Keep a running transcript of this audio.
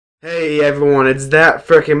Hey everyone, it's that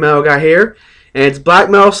frickin' metal guy here, and it's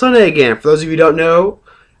Black Metal Sunday again. For those of you who don't know,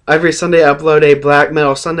 every Sunday I upload a Black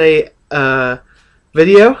Metal Sunday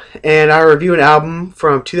video, and I review an album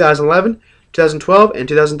from 2011, 2012, and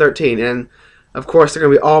 2013. And of course, they're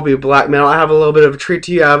gonna all be black metal. I have a little bit of a treat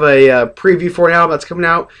to you. I have a preview for an album that's coming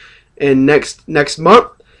out in next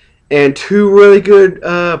month, and two really good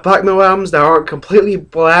black metal albums that aren't completely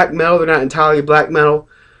black metal. They're not entirely black metal,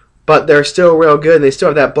 but they're still real good. And they still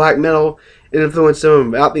have that black metal influence to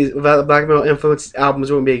them. Without the black metal influence,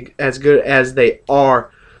 albums wouldn't be as good as they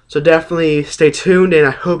are. So definitely stay tuned, and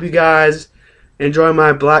I hope you guys enjoy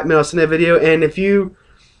my Black Metal Sunday video. And if you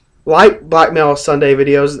like Black Metal Sunday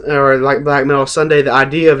videos, or like Black Metal Sunday, the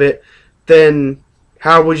idea of it, then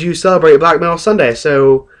how would you celebrate Black Metal Sunday?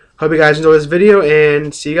 So hope you guys enjoy this video,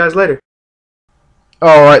 and see you guys later.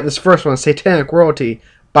 Alright, this first one is Satanic Royalty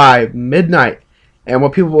by Midnight. And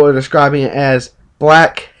what people are describing it as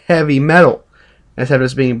black heavy metal, instead of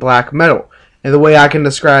just being black metal. And the way I can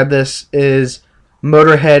describe this is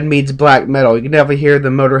Motorhead meets black metal. You can definitely hear the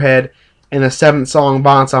Motorhead in the 7th song,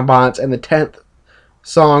 Violence on Violence, and the 10th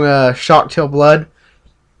song, Shock Till Blood.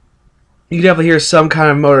 You can definitely hear some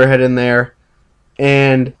kind of Motorhead in there.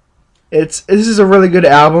 And this is a really good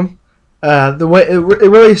album. The way it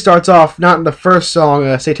really starts off, not in the first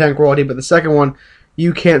song, Satanic Royalty, but the second one,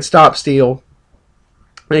 You Can't Stop Steal.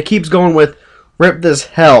 And it keeps going with Rip This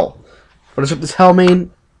Hell. What does Rip This Hell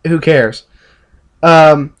mean? Who cares?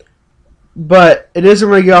 But it doesn't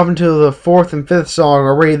really get off until the 4th and 5th song,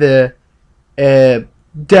 or really the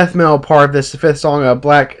death metal part of this, the 5th song,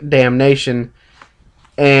 Black Damnation.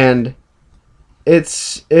 And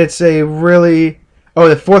it's a really... Oh,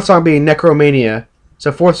 the 4th song being Necromania. So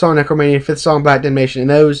 4th song Necromania, 5th song Black Damnation. And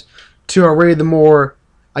those two are really the more,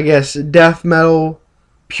 I guess, death metal,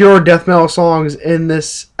 pure death metal songs in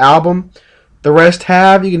this album. The rest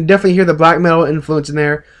you can definitely hear the black metal influence in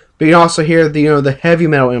there, but you can also hear the heavy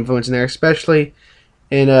metal influence in there, especially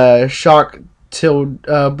in Shock Till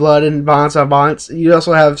Blood and Violence on Violence. You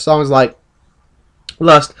also have songs like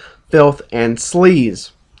Lust, Filth, and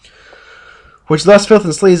Sleaze. Which Lust, Filth,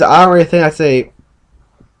 and Sleaze, I don't really think that's a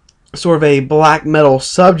sort of a black metal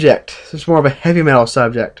subject. It's more of a heavy metal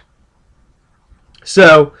subject.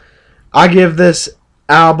 So I give this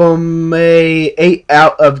album a 8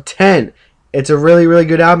 out of 10. It's a really, really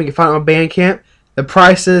good album. You can find it on Bandcamp. The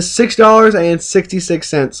price is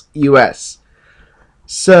 $6.66 US.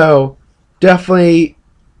 So definitely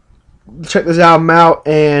check this album out.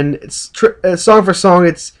 And it's song for song,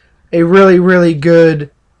 it's a really, really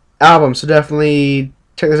good album. So definitely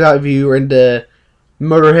check this out if you are into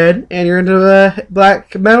Motorhead and you're into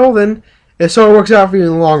black metal. Then it sort of works out for you in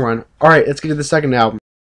the long run. Alright, let's get to the second album.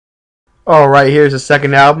 Alright, here's the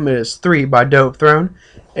second album. It is 3 by Dopethrone.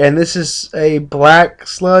 And this is a black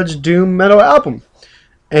sludge doom metal album.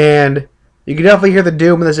 And you can definitely hear the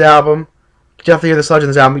doom in this album. You can definitely hear the sludge in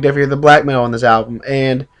this album. You can definitely hear the black metal in this album.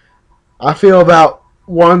 And I feel about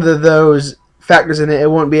one of those factors in it, it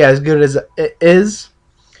wouldn't be as good as it is.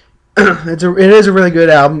 It is a really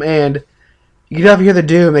good album. And you can definitely hear the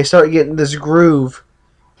doom. They start getting this groove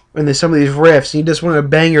in some of these riffs. And you just want to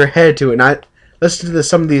bang your head to it. And listen to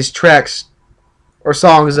some of these tracks or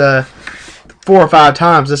songs 4 or 5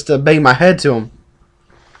 times just to bang my head to them.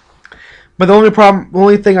 But the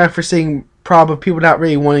only thing I foresee problem of people not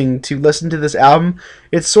really wanting to listen to this album,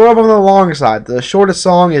 it's sort of on the long side. The shortest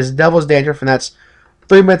song is Devil's Dandruff, and that's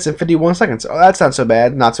 3 minutes and 51 seconds. Oh, that's not so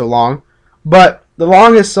bad, not so long. But the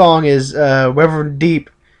longest song is River Deep,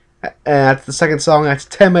 and that's the second song. That's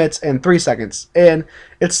 10 minutes and 3 seconds. And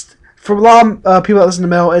it's, for a lot of people that listen to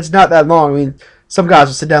metal, it's not that long. I mean, some guys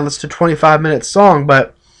will sit down and listen to a 25-minute song,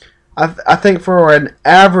 but I think for an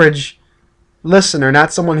average listener,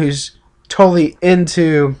 not someone who's totally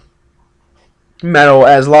into metal,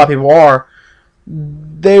 as a lot of people are,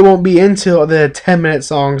 they won't be into the 10-minute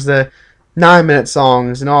songs, the 9-minute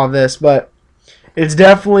songs, and all of this, but it's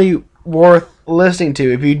definitely worth listening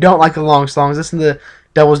to. If you don't like the long songs, listen to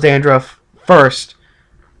Devil's Dandruff first.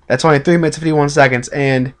 That's only 3 minutes and 51 seconds,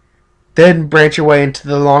 and then branch your way into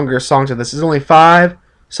the longer songs of this. There's only 5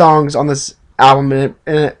 songs on this album, and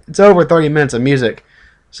it's over 30 minutes of music.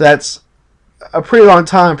 So that's a pretty long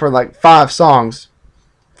time for like 5 songs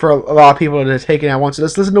for a lot of people to take it at once. So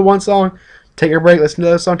just listen to one song, take a break, listen to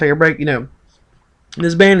another song, take a break.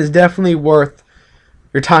 This band is definitely worth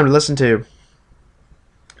your time to listen to.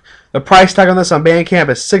 The price tag on this on Bandcamp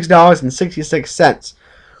is $6.66.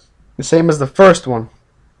 The same as the first one.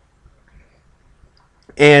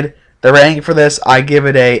 And the rating for this, I give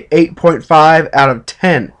it a 8.5 out of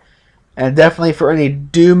 10. And definitely for any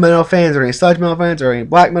doom metal fans, or any sludge metal fans, or any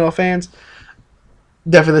black metal fans,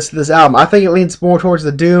 definitely listen to this album. I think it leans more towards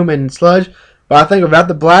the doom and sludge, but I think without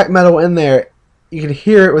the black metal in there, you can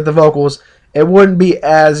hear it with the vocals. It wouldn't be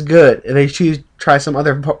as good if they try some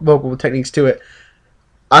other vocal techniques to it.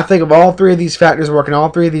 I think of all three of these factors working, all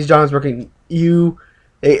three of these genres working,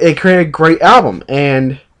 they create a great album,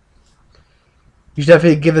 and you should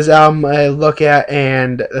definitely give this album a look at.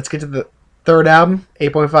 And let's get to the third album,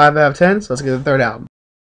 8.5 out of 10. So let's get to the third album.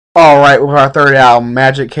 Alright, with our third album,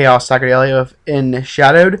 Magic Chaos Psychedelia of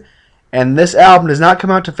Enshadowed. And this album does not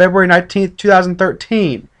come out to February 19th,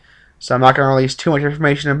 2013. So I'm not going to release too much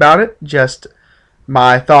information about it, just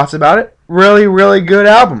my thoughts about it. Really, really good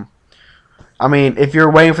album. I mean, if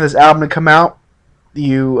you're waiting for this album to come out,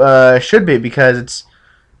 you should be, because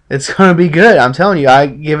it's going to be good. I'm telling you, I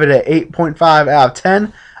give it an 8.5 out of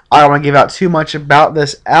 10. I don't want to give out too much about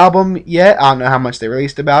this album yet. I don't know how much they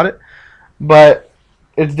released about it, but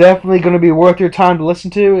it's definitely going to be worth your time to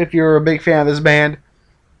listen to if you're a big fan of this band.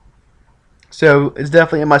 So it's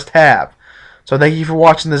definitely a must-have. So thank you for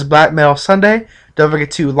watching this Black Metal Sunday. Don't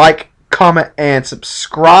forget to like, comment, and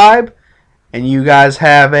subscribe. And you guys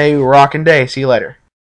have a rockin' day. See you later.